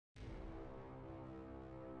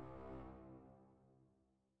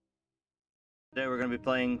Today we're going to be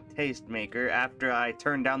playing Tastemaker after I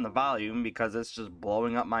turn down the volume because it's just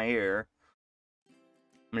blowing up my ear.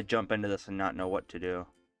 I'm going to jump into this and not know what to do.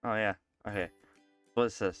 Oh yeah, okay.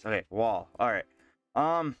 What's this? Okay, wall. Alright.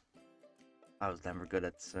 I was never good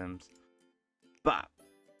at Sims. Bop.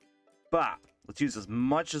 Bop. Let's use as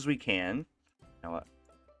much as we can. You know what?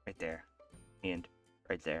 Right there. And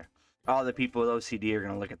right there. All the people with OCD are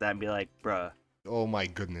going to look at that and be like, bruh. Oh my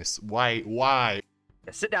goodness. Why? Why?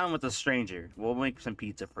 Yeah, sit down with a stranger. We'll make some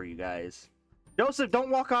pizza for you guys. Joseph, don't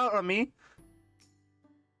walk out on me.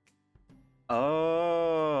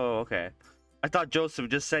 Oh, okay. I thought Joseph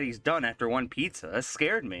just said he's done after one pizza. That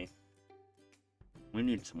scared me. We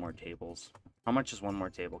need some more tables. How much is one more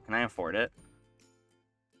table? Can I afford it?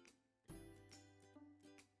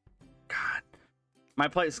 God. My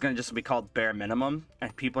place is gonna just be called Bare Minimum,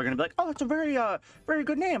 and people are gonna be like, "Oh, that's a very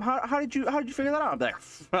good name. How did you figure that out?" I'm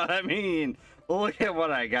like, I mean, look at what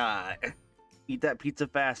I got. Eat that pizza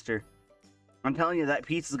faster. I'm telling you, that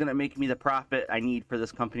pizza is gonna make me the profit I need for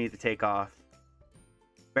this company to take off.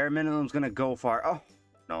 Bare Minimum's gonna go far. Oh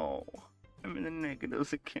no, I'm in the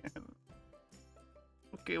negatives again.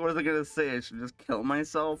 Okay, what is I gonna say? I should just kill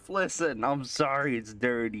myself? Listen, I'm sorry, it's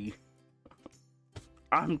dirty.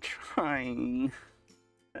 I'm trying.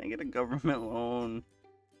 Can I get a government loan?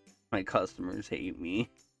 My customers hate me.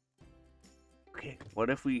 Okay, what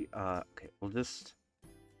if we, okay, we'll just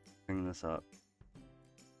bring this up.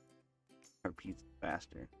 Our pizza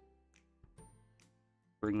faster.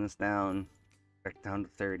 Bring this down, back down to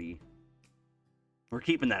 30. We're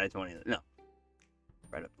keeping that at 20. No,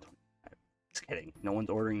 right up to 25. Just kidding. No one's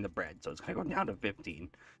ordering the bread, so it's gonna go down to 15.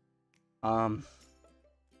 All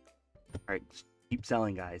right, just keep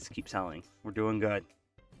selling, guys. Keep selling. We're doing good.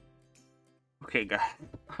 Okay, guys,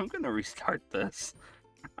 I'm gonna restart this.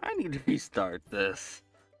 I need to restart this.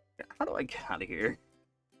 How do I get out of here?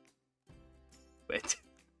 Wait.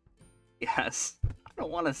 Yes. I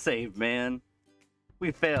don't want to save, man.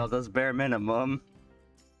 We failed as Bare Minimum.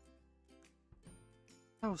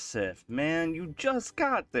 Joseph, man, you just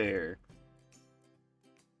got there.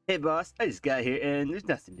 Hey, boss, I just got here and there's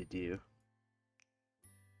nothing to do.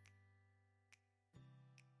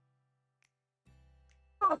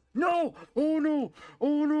 No! Oh no!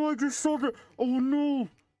 Oh no, I just saw the... Oh no!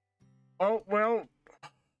 Oh, well...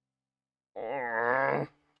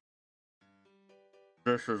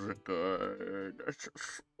 This isn't good. That's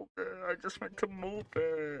just so good. I just meant to move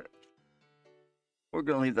it. We're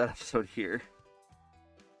gonna leave that episode here.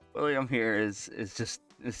 William here is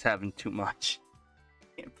having too much.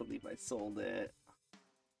 I can't believe I sold it.